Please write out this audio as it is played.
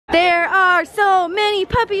are so many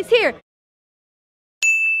puppies here.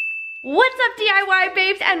 What's up, DIY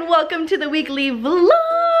babes, and welcome to the weekly vlog.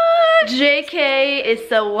 JK, it's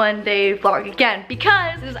the one-day vlog again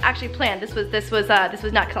because this was actually planned. This was not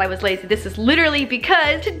because I was lazy. This is literally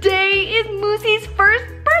because today is Moosey's first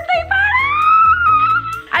birthday party.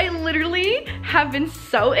 I literally have been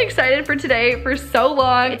so excited for today for so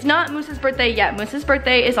long. It's not Moose's birthday yet. Moose's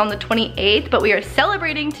birthday is on the 28th, but we are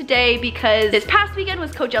celebrating today because this past weekend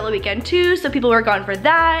was Coachella weekend too, so people were gone for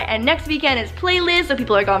that, and next weekend is playlist, so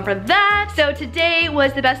people are gone for that. So today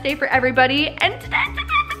was the best day for everybody, and today it's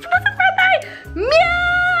Moose's birthday!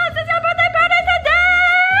 Meows! It's your birthday party today!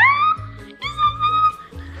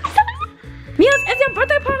 Meows, it's your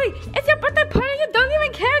birthday party! It's your birthday party! You don't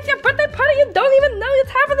even care! It's your birthday party! You don't even know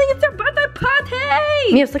it's happening! It's your birthday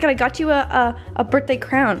party! Meows, look at, I got you a birthday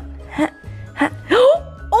crown.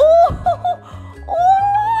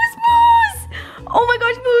 Oh my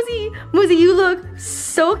gosh, Moosey, you look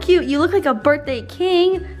so cute. You look like a birthday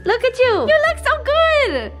king. Look at you. You look so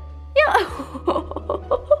good. Yeah.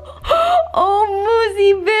 Oh,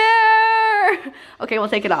 Moosey bear. Okay, we'll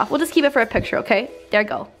take it off. We'll just keep it for a picture, okay? There you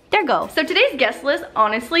go. There you go. So today's guest list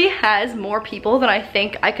honestly has more people than I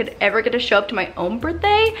think I could ever get to show up to my own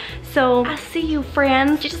birthday. So I see you,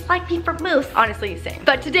 friends. You just like me for Moose. Honestly, same.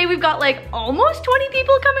 But today we've got like almost 20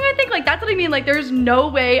 people coming, I think. Like that's what I mean. Like there's no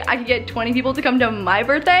way I could get 20 people to come to my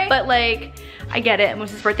birthday. But like, I get it.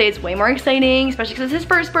 Moose's birthday is way more exciting, especially because it's his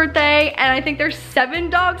first birthday. And I think there's 7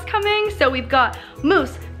 dogs coming. So we've got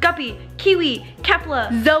Moose, Guppy, Kiwi,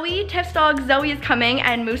 Kepla, Zoe, Tiff's dog Zoe is coming,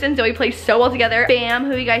 and Moose and Zoe play so well together. Bam,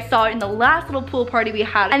 who you guys saw in the last little pool party we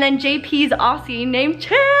had. And then JP's Aussie named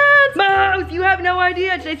Chance. Mouse, you have no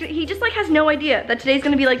idea. He just like has no idea that today's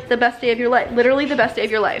gonna be like the best day of your life. Literally the best day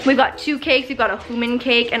of your life. We've got 2 cakes. We've got a human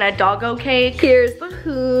cake and a doggo cake. Here's the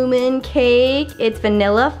human cake. It's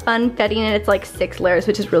vanilla funfetti and it's like 6 layers,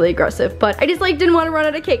 which is really aggressive. But I just like didn't want to run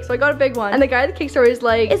out of cake, so I got a big one. And the guy at the cake store is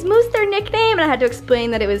like, is Moose their nickname? And I had to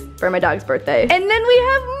explain that it was for my dog's birthday. And then we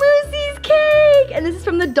have Moosey's cake, and this is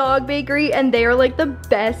from the dog bakery, and they are like the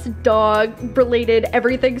best dog related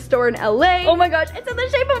everything store in LA. Oh my gosh, it's in the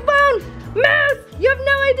shape of a bone. Mouse, you have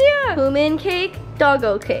no idea. Human cake,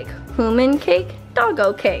 doggo cake. Human cake,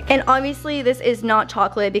 doggo cake. And obviously this is not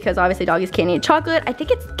chocolate because obviously doggies can't eat chocolate. I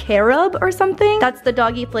think it's QIRHB or something. That's the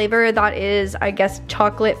doggy flavor that is, I guess,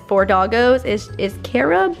 chocolate for doggos is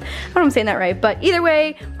QIRHB. I don't know if I'm saying that right, but either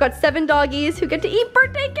way, we've got 7 doggies who get to eat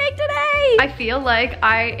birthday cake today. I feel like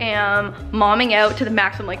I am momming out to the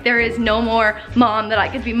maximum. Like there is no more mom that I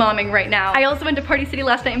could be momming right now. I also went to Party City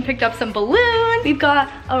last night and picked up some balloons. We've got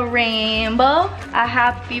a rainbow, a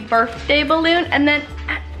happy birthday balloon, and then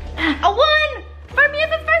a 1 for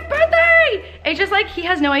Meows' first birthday! It's just like, he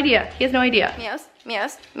has no idea. He has no idea. Meows,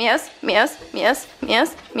 meows, meows, meows, meows,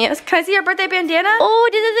 meows, meows. Can I see your birthday bandana? Oh,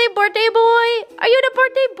 does it say birthday boy? Are you the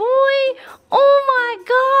birthday boy? Oh my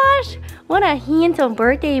gosh. What a handsome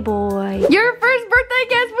birthday boy. Your first birthday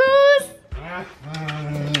guest, Moose?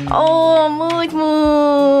 Oh, Moose.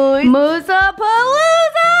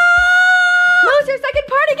 Moose-a-palooza! Moose, your second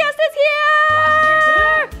party guest is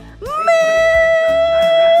here! Moose!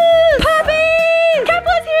 Puppy!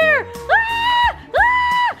 Kepla's here!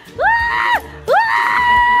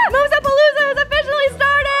 Moose-a-palooza has officially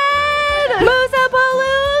started!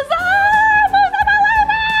 Moose-a-palooza!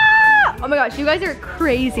 Moose-a-palooza! Oh my gosh, you guys are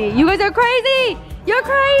crazy. You guys are crazy! You're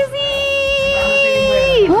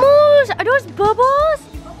crazy! Moose, are those bubbles?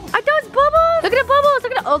 Are those bubbles? Look at the bubbles!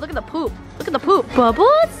 Look at the, oh, look at the poop. Look at the poop.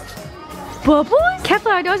 Bubbles? Bubbles?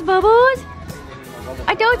 Kepler, are those bubbles?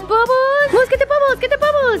 Are those bubbles? Moose, get the bubbles! Get the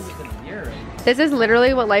bubbles! This is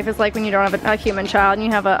literally what life is like when you don't have a human child and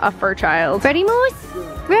you have a fur child. Ready, Moose?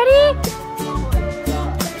 Ready?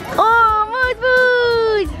 Oh,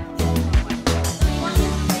 Moose!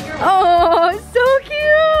 Oh, so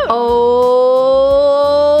cute! Oh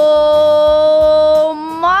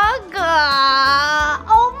my god!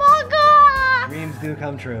 Oh my god! Dreams do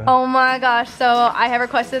come true. Oh my gosh, so I have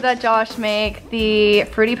requested that Josh make the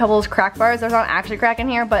Fruity Pebbles crack bars. There's not actually crack in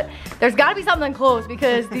here, but there's gotta be something close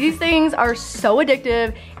because these things are so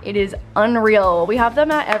addictive. It is unreal. We have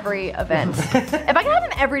them at every event. If I could have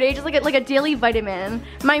them every day, just like a daily vitamin.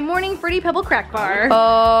 My morning Fruity Pebble crack bar.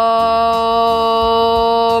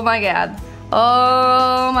 Oh my god.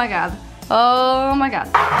 Oh my god. Oh my god.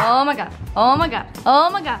 Oh my god. Oh my god. Oh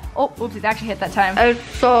my god. Oh, oops, it actually hit that time. It's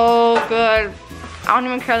so good. I don't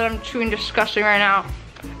even care that I'm chewing disgusting right now.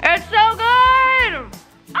 It's so good!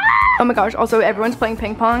 Ah! Oh my gosh, also everyone's playing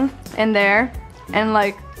ping pong in there. and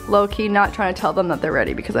like low-key not trying to tell them that they're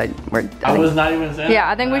ready because I was not even saying. Yeah,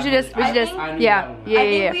 I think we should just I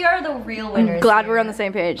think we are the real winners. Glad we're on the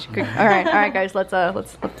same page. All right, guys, let's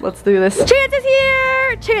do this. Chance is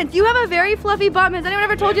here. Chance, you have a very fluffy bum. Has anyone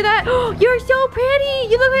ever told you that? You're so pretty.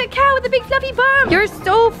 You look like a cat with a big fluffy bum. You're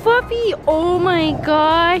so fluffy. Oh my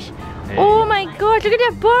gosh. Oh my gosh. Look at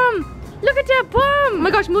that bum. Look at that bum! Oh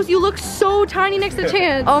my gosh, Moose, you look so tiny next to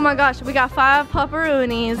Chance. Oh my gosh, we got 5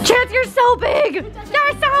 pupperoonies. Chance, you're so big!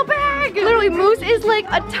 You're so big! Literally, Moose is like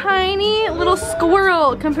a tiny little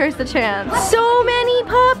squirrel compared to Chance. So many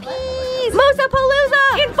puppies!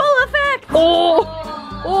 Moose-a-palooza in full effect! Oh!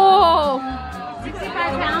 Oh! 65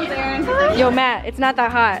 pounds, Aaron. Yo, Matt, it's not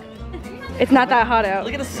that hot. It's not that hot out.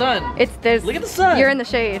 Look at the sun. Look at the sun. You're in the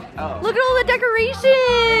shade. Oh. Look at all the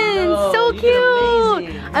decorations. So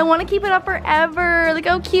cute. I want to keep it up forever. Look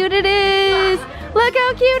how cute it is. Look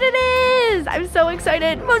how cute it is. I'm so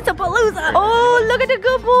excited. Moose-a-palooza. Oh, look at the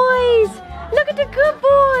good boys. Look at the good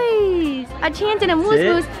boys. A Chance and a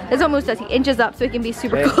Moose. That's what Moose does. He inches up so he can be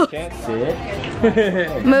super close. Can't sit.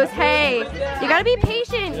 Moose, hey, you gotta be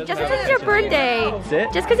patient. Just because it's your birthday.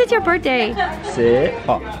 Sit. Just because it's your birthday. Sit.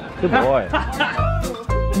 Oh, good boy.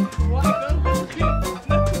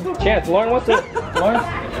 Chance, Lauren wants it. Lauren.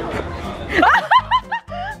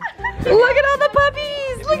 Look at all the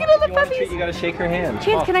puppies. Look at all the puppies. You gotta shake her hand.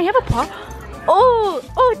 Chance, can I have a paw? Oh,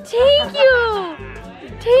 thank you.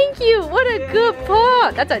 Thank you. What a good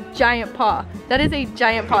paw. That's a giant paw. That is a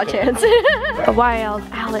giant paw, Chance. A wild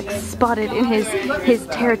Alex spotted in his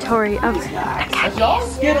territory of the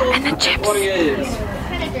candies and the chips.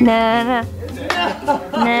 Na na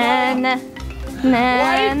na na.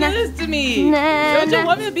 Why this to me? Don't you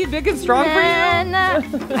want me to be big and strong for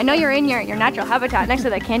you? I know you're in your natural habitat next to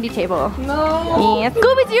the candy table. No. Yes.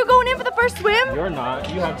 Goobies, you going in for the first swim? You're not.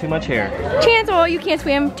 You have too much hair. Chance, oh, you can't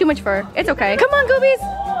swim. Too much fur. It's okay. Come on, Goobies.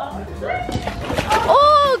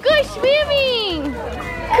 Oh, good swimming.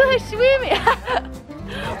 Good swimming.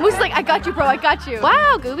 Moose is like, I got you, bro. I got you.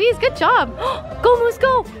 Wow, Goobies, good job. Go, Moose,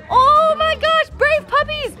 go. Oh my gosh, brave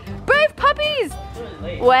puppies. Brave puppies.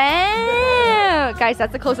 Wow. Guys,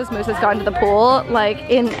 that's the closest Moose has gotten to the pool, like,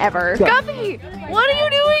 in ever. Guppy, what are you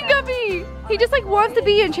doing, Guppy? He just, like, wants to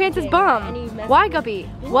be in Chance's bum. Why, Guppy?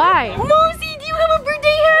 Why? Moosey, do you have a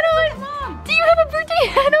birthday hat on? Do you have a birthday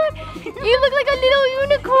hat on? You look like a little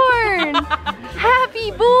unicorn.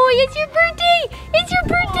 Happy boy, it's your birthday. It's your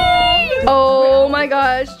birthday. Oh my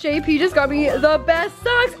gosh, JP just got me the best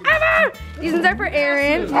socks ever. These ones are for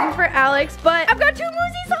Aaron, these are for Alex, but I've got 2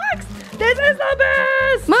 Moosey socks. This is the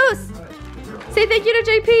best. Moose, say thank you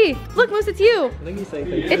to JP. Look, Moose, it's you. I think he's saying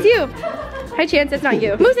thank you. It's you. Hi, Chance, it's not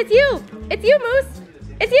you. Moose, it's you. It's you, Moose.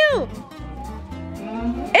 It's you.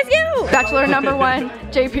 It's you! Bachelor number 1,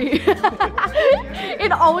 JP.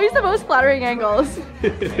 In always the most flattering angles.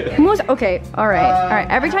 Moose, okay, all right.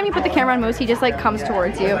 Every time you put the camera on Moose, he just like comes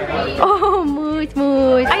towards you. Oh, Moose.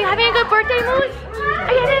 Are you having a good birthday, Moose?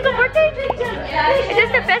 Are you having a good birthday? Is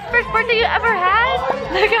this the best first birthday you ever had?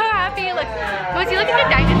 Look how happy you look. Moose, you look like a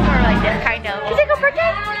dinosaur like this, kind of. Is it a good birthday?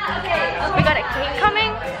 We got a cake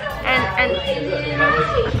coming, and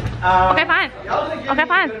okay, fine. Okay,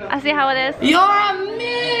 fine. I'll see how it is. You're a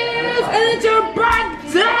miss, and it's your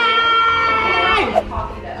birthday!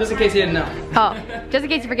 Just in case you didn't know. Oh, just in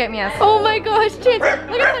case you forget me. Yes. Oh my gosh, Chance!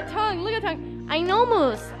 Look at the tongue. Look at the tongue. I know,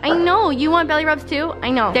 Moose. I know. You want belly rubs too?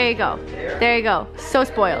 I know. There you go. There you go. So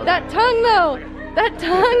spoiled. That tongue though. That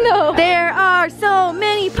tongue though. There are so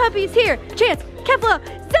many puppies here. Chance, Kefla,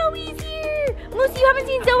 Zoe's here. Moose, you haven't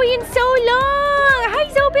seen Zoe in so long. Hi,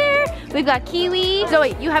 Zoe Bear. We've got Kiwi.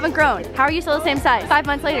 Zoe, you haven't grown. How are you still the same size? 5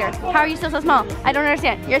 months later. How are you still so small? I don't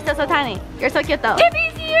understand. You're still so tiny. You're so cute though.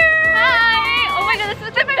 Tippy's here. Hi. Oh my god, this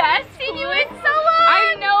is the best seeing you in so long.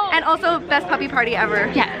 I know. And also best puppy party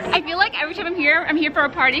ever. Yes. I feel like every time I'm here for a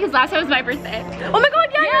party because last time was my birthday. Oh my god,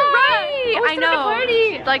 yeah, you're right. I know. The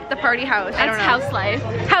party. Like the party house. I don't know. House life.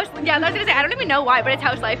 Yeah, I was gonna say, I don't even know why, but it's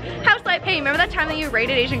house life. House life. Hey, remember that time that you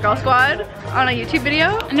rated Asian Girl Squad on a YouTube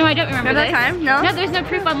video? No, I don't remember that time? No? No, there's no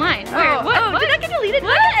proof online. Where? What? Did that get deleted?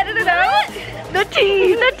 What? Edit it out? The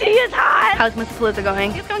tea is hot. How's Moose-a-palooza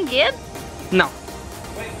going? It's going good. No.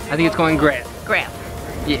 I think it's going great. Great.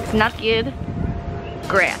 Yeah. Not good.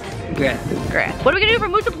 Great. Great. Great. What are we gonna do for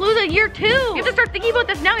Moose-a-palooza year 2? You have to start thinking about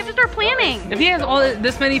this now. You have to start planning. If he has all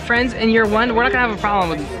this many friends in year 1, we're not gonna have a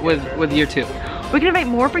problem with year 2. We're gonna invite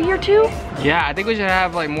more for year 2? Yeah, I think we should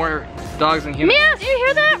have like more dogs and humans. Mia, do you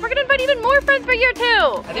hear that? We're gonna invite even more friends for year 2.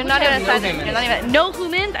 You're not even no humans. no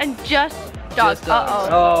humans and just Dog.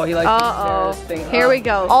 Oh, he likes Uh-oh. this thing. Here we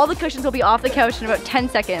go. All the cushions will be off the couch in about 10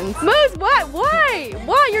 seconds. Moose, what? Why?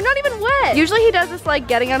 Why? You're not even wet. Usually he does this like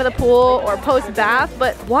getting out of the pool or post bath,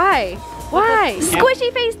 but why? Why?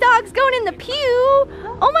 Squishy face dog's going in the pew.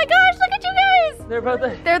 Oh my gosh, look at you guys.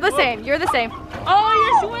 They're the same. You're the same. Oh,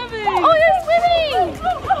 you're swimming. Oh, you're swimming.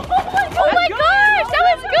 Oh my gosh, that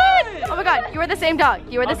was good. Oh my god, you were the same dog.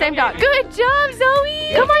 You were the same dog. Good job,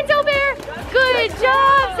 Zoe. Come on, Zoe Bear. Good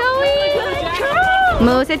job, Zoe.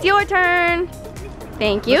 Moose, it's your turn.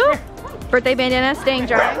 Thank you. Birthday bandana staying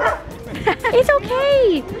dry. It's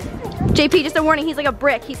okay. JP, just a warning, he's like a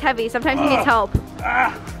brick. He's heavy. Sometimes he needs help.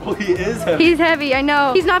 Oh, he is heavy. He's heavy, I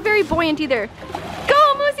know. He's not very buoyant either.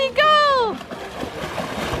 Go, Moosey, go!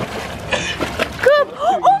 Good.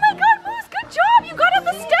 Oh my god, Moose, good job. You got up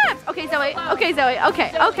the steps. Okay, Zoe. Okay, Zoe.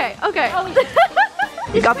 Okay.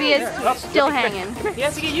 Guppy is still hanging.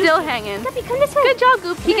 Still hanging. Guppy, come this way. Good job,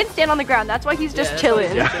 Goop. He can stand on the ground. That's why he's just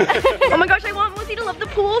chilling. Oh my gosh, I want Moosey to love the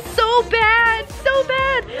pool so bad. So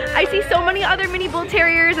bad. I see so many other mini bull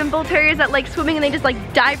terriers and bull terriers that like swimming and they just like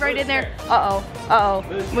dive right in there. Uh-oh.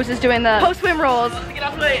 Moose is doing the post-swim rolls. Get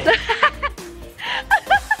off the way.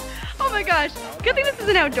 Oh my gosh, good thing this is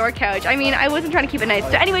an outdoor couch. I mean, I wasn't trying to keep it nice.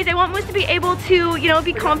 So anyways, I want Moose to be able to, you know,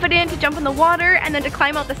 be confident to jump in the water and then to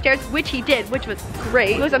climb out the stairs, which he did, which was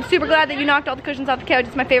great. Moose, I'm super glad that you knocked all the cushions off the couch.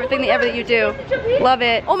 It's my favorite thing that you do. Love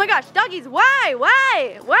it. Oh my gosh, doggies, why?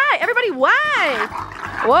 Everybody, why?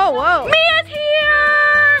 Whoa. Mia's here!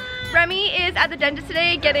 Remy is at the dentist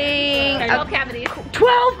today getting 12 cavities.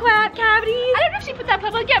 12 cavities? I don't know if she put that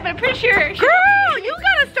public yet, but I'm pretty sure. Girl, you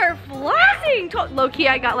gotta start flossing. Low-key,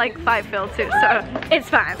 I got like 5 filled too, so it's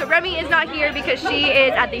fine. So Remy is not here because she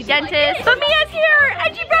is at the dentist. But Mia's here,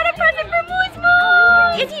 and she brought a present for Moose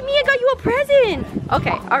Moose. Auntie Mia got you a present.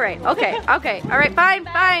 Okay, all right,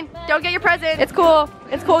 fine. Don't get your present. It's cool,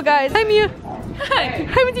 guys. Hi, Mia. Hi. I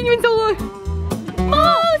haven't seen you in so long.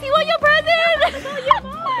 Moose, you want your present?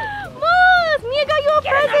 Moose, Mia got you a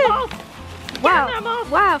present.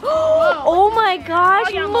 Wow. Oh my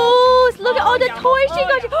gosh, Moose. Look at all the toys she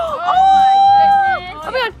got you. Oh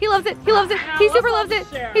my god, he loves it. He super loves it.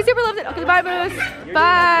 Okay, bye, Moose.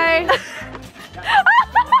 Bye.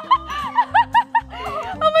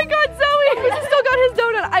 Oh my god, Zoe. Moose has still got his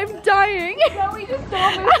donut. I'm dying. Zoe just saw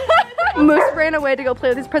Moose. Moose ran away to go play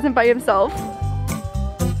with his present by himself.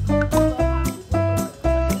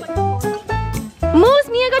 Moose,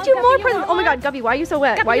 Mia got you more presents. Oh my god, Guppy, why are you so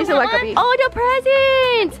wet? Why are you so wet, Guppy? Oh, the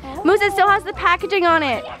present! Moose, it still has the packaging on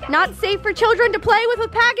it. Not safe for children to play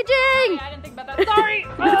with packaging. I didn't think about that. Sorry.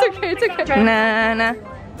 It's okay.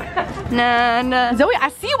 Nah. Zoe, I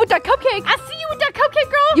see you with that cupcake.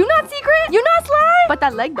 Girl. You not secret? You not slime? But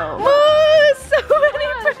that leg though. Moose, so many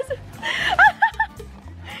presents.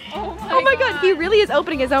 Oh my god, he really is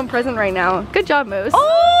opening his own present right now. Good job, Moose.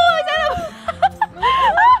 Oh, is that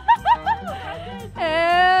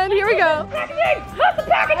and here we go. Not the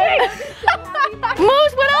packaging!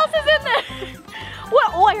 Moose, what else is in there?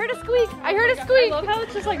 What? Oh, I heard a squeak. I love how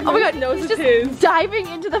it's just like oh my god, knows he's it's just his. diving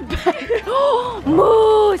into the bag.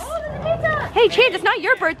 Moose! Hey, Chance, it's not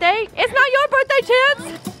your birthday. Chance.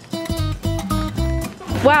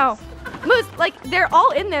 Wow. Moose, like, they're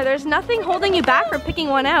all in there. There's nothing holding you back from picking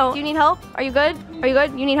one out. Do you need help? Are you good?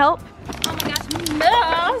 You need help? Oh my gosh,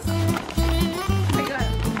 Moose!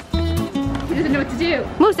 He doesn't know what to do.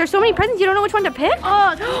 Moose, there's so many presents, you don't know which one to pick?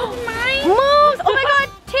 Oh, this is mine. Moose! Oh my god,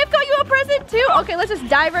 Tiff got you a present too? Okay, let's just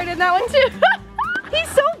dive right in that one too. He's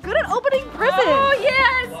so good at opening presents. Oh,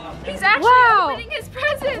 yes. He's actually opening his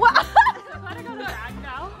present. Wow. I got a bag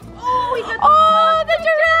now. Oh, he got the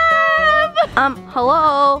giraffe.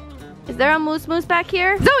 Hello? Is there a Moose back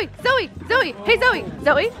here? Zoe. Hey, Zoe.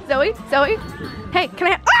 Hey, can I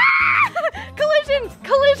have...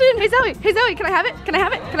 Collision! Hey, Zoe, can I have it?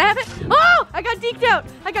 Oh, I got deked out.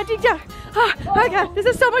 Oh my god, this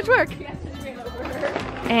is so much work.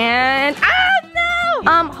 And,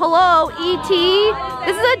 no! Hello, E.T.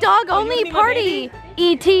 This is a dog-only party.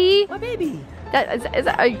 E.T. My baby. That is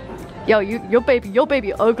yo, your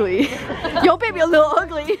baby ugly. Your baby a little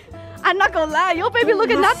ugly. I'm not gonna lie, your baby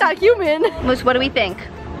looking not that human. Moose, what do we think?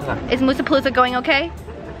 Is Moosapalooza going okay?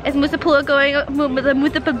 Is Moosapalooza going?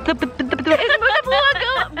 Moosapalooza!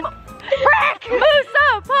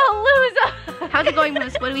 How's it going,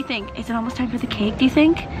 Moose? What do we think? Is it almost time for the cake, do you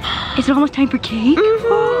think? Is it almost time for cake?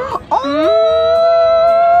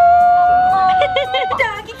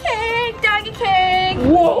 Doggy cake!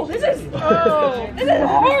 Whoa, this is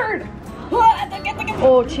hard.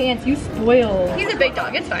 Oh, Chance, you spoiled. He's a big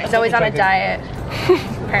dog, it's fine. He's always on a diet,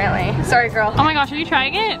 apparently. Sorry, girl. Oh my gosh, are you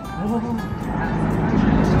trying it?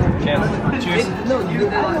 Chance. Cheers. No,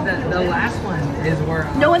 the last one is where.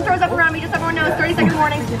 No one throws up around me, just everyone knows. 30-second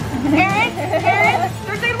warning. Aaron,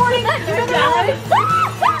 30-second warning. You know that.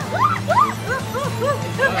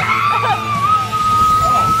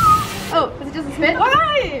 Oh, was it just a spit?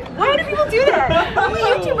 Why? Why do people do that? Only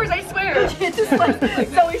YouTubers, I swear. It's just like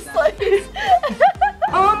Zoe Slice.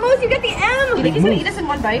 Almost, you get the M. You think he's gonna eat us in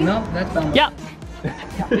one bite? No, that's fine. Yep.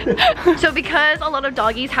 So because a lot of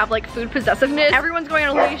doggies have like food possessiveness, everyone's going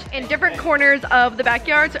on a leash in different corners of the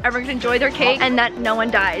backyard so everyone can enjoy their cake and that no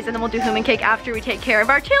one dies. And then we'll do human cake after we take care of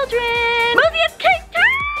our children. Mosey, it's cake time!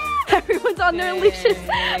 Everyone's on their leashes.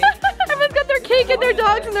 Everyone's got their cake and their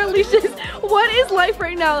dogs and their leashes. What is life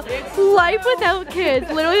right now? Life without kids.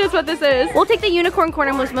 Literally, that's what this is. We'll take the unicorn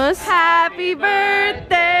corner, Moose Moose. Happy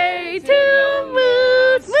birthday to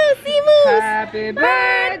Moose. Moosey Moose. Happy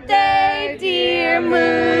birthday, dear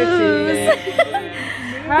Moose.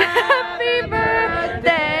 Happy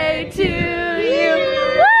birthday to you.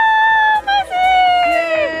 Woo,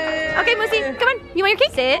 Moosey. Okay, Moosey, come on. You want your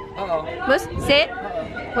cake? Sit. Uh-oh. Moose, sit.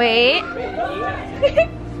 Wait.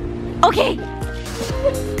 Okay.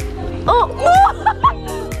 Oh.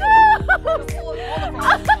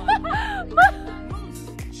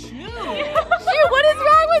 Shoot, what is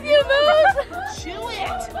wrong with you, Moose? Chew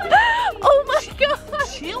it. Oh my god.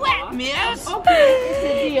 Chew it, miss.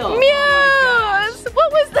 Meows. What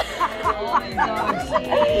was that?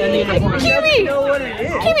 Kiwi.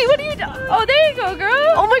 Kiwi, what are you doing? Oh, there you go,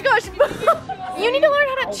 girl. Oh my gosh. You need to learn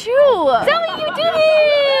how to chew. Zoe, you did it.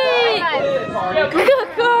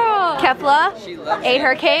 Good girl. Kefla ate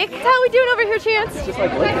her cake. How are we doing over here, Chance?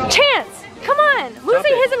 Chance, come on.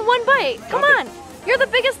 Losing his in one bite. Come on. You're the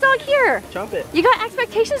biggest dog here. Jump it. You got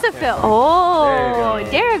expectations to fill. Oh,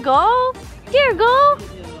 there you go. There you go.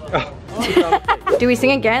 Do we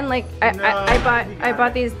sing again? Like I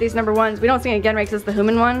bought these number ones. We don't sing again, right? Because it's the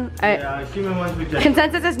human one. Yeah, human ones we just.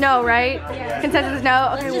 Consensus is no, right? Yeah. Consensus is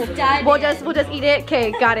no. Okay, we'll just eat it.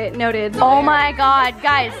 Okay, got it. Noted. Oh my God,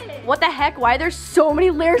 guys, what the heck? Why are there so many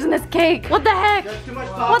layers in this cake? What the heck? There's too much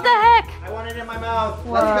talking. What the heck? I want it in my mouth.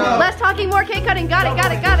 Let's go. Less talking, more cake cutting. Got it.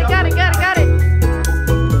 Got it. Got it. Got it. Got it. Got it.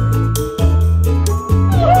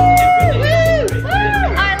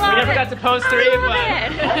 We never got to post three,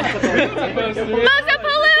 but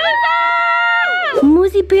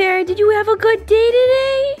Moosey Bear, did you have a good day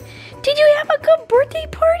today? Did you have a good birthday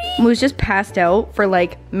party? Moose just passed out for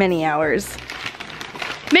like many hours.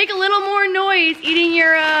 Make a little more noise eating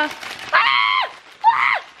your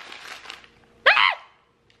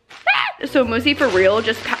So Moosey for real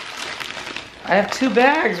just I have 2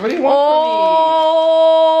 bags. What do you want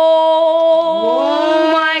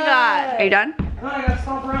Oh my God. Are you done? from me? I gotta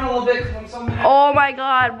stomp around a little bit because I'm so mad. Oh my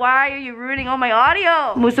God, why are you ruining all my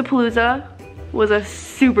audio? Moosapalooza was a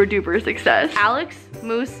super duper success. Alex,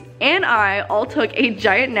 Moose, and I all took a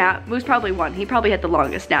giant nap. Moose probably won. He probably had the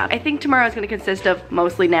longest nap. I think tomorrow is gonna consist of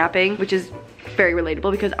mostly napping, which is very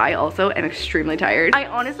relatable because I also am extremely tired. I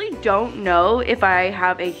honestly don't know if I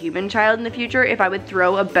have a human child in the future, if I would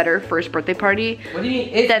throw a better first birthday party What do you mean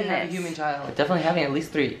if than you have a this. human child? Definitely having at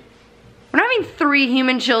least 3. We're not having 3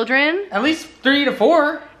 human children. At least 3 to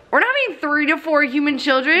 4. We're not having 3 to 4 human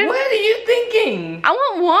children. What are you thinking? I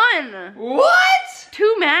want 1. What?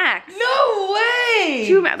 2 max. No way!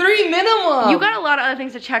 2 max. 3 minimum! You got a lot of other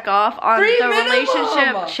things to check off on 3 the minimum.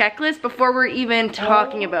 relationship checklist before we're even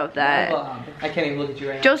talking about that. I can't even look at you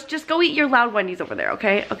right now. Just go eat your loud Wendy's over there,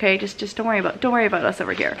 okay? Okay, just don't worry about us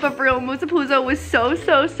over here. But for real, Moosapalooza was so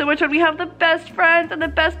much fun. We have the best friends and the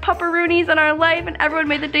best pupperoonies in our life, and everyone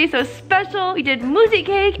made the day so special. We did Moosey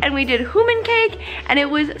cake and we did human cake, and it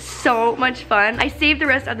was so much fun. I saved the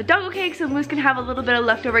rest of the doggo cake so Moose can have a little bit of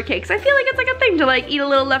leftover cake. So I feel like it's like a thing to like eat a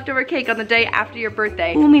little leftover cake on the day after your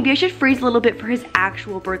birthday. Ooh, maybe I should freeze a little bit for his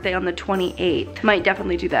actual birthday on the 28th. Might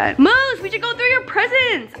definitely do that. Moose, we should go through your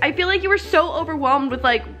presents. I feel like you were so overwhelmed with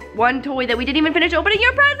like one toy that we didn't even finish opening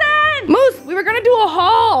your present. Moose, we were gonna do a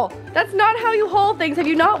haul. That's not how you haul things. Have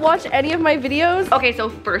you not watched any of my videos? Okay, so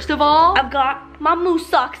first of all, I've got my Moose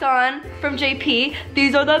socks on from JP.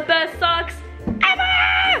 These are the best socks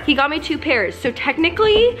ever! He got me 2 pairs, so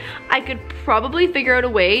technically I could probably figure out a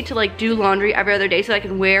way to like do laundry every other day so I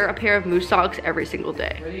can wear a pair of Moose socks every single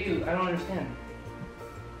day. What do you? I don't understand.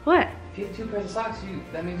 What? If you have 2 pairs of socks,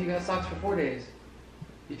 that means you got socks for 4 days.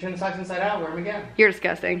 You turn the socks inside out, wear them again. You're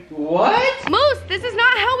disgusting. What? Moose, this is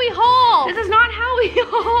not how we haul. This is not how we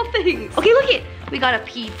haul things. Okay, look it. We got a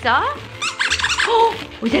pizza. Oh,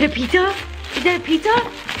 we did a pizza. We did a pizza.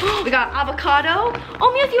 We got avocado.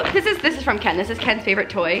 Oh, Matthew, this is from Ken. This is Ken's favorite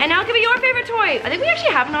toy. And now give me your favorite toy. I think we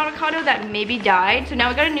actually have an avocado that maybe died, so now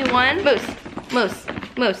we got a new one. Moose,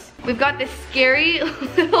 Moose, we've got this scary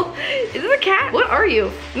little, is this a cat? What are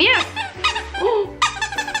you? Meow.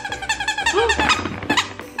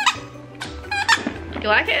 You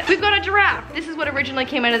like it? We've got a giraffe. This is what originally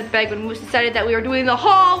came out of this bag when Moose decided that we were doing the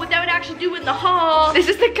haul without actually doing the haul. This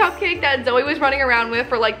is the cupcake that Zoe was running around with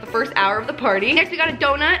for like the first hour of the party. Next we got a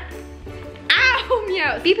donut. Ow,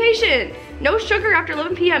 meow. Be patient. No sugar after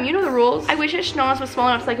 11 p.m. You know the rules. I wish his schnoz was small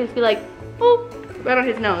enough so I could just be like, boop, right on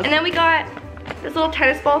his nose. And then we got this little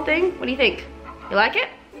tennis ball thing. What do you think? You like it?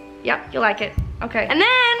 Yep, you like it. Okay. And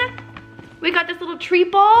then we got this little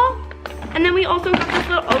treat ball. And then we also got this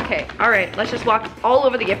little, okay, all right, let's just walk all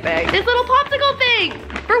over the gift bag. This little popsicle thing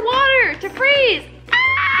for water to freeze.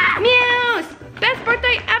 Ah! Meows, best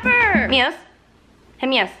birthday ever. Meows, hey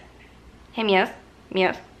meows, hey meows,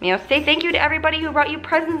 meows, meows. Say thank you to everybody who brought you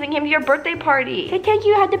presents and came to your birthday party. Say thank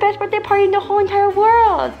you, you had the best birthday party in the whole entire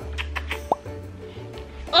world.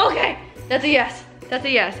 Okay, that's a yes, that's a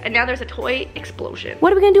yes. And now there's a toy explosion.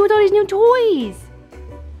 What are we gonna do with all these new toys?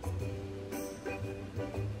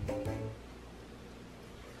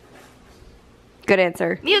 Good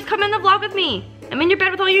answer. Mews, come in the vlog with me. I'm in your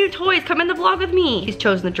bed with all your new toys. Come in the vlog with me. He's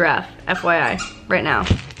chosen the giraffe, FYI, right now.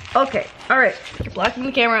 Okay, all right. You're blocking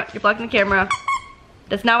the camera. You're blocking the camera.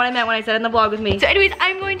 That's not what I meant when I said in the vlog with me. So anyways,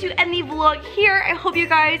 I'm going to end the vlog here. I hope you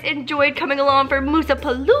guys enjoyed coming along for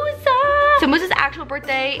Moose-a-Palooza. So Moose's actual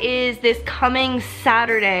birthday is this coming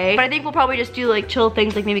Saturday, but I think we'll probably just do like chill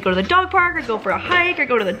things, like maybe go to the dog park or go for a hike or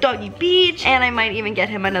go to the doggy beach. And I might even get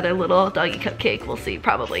him another little doggy cupcake. We'll see,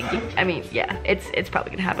 probably. I mean, yeah, it's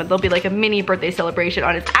probably gonna happen. There'll be like a mini birthday celebration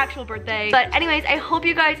on his actual birthday. But anyways, I hope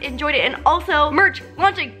you guys enjoyed it. And also, merch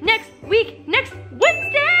launching next week, next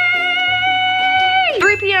Wednesday!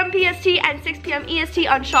 3 p.m. PST and 6 p.m. EST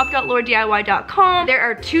on shop.laurDIY.com. There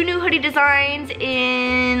are 2 new hoodie designs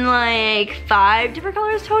in like 5 different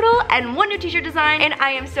colors total and 1 new t-shirt design. And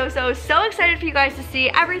I am so excited for you guys to see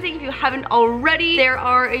everything if you haven't already. There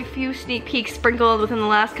are a few sneak peeks sprinkled within the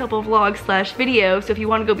last couple of vlogs / videos. So if you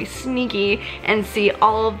want to go be sneaky and see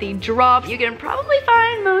all of the drops, you can probably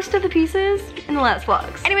find most of the pieces in the last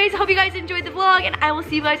vlogs. Anyways, I hope you guys enjoyed the vlog and I will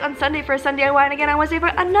see you guys on Sunday for a Sunday DIY and again on Wednesday for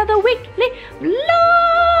another weekly vlog.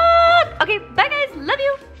 Okay, bye guys, love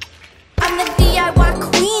you. I'm the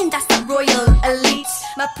DIY queen, that's the royal elite.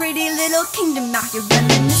 My pretty little kingdom, now you're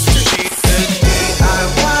running the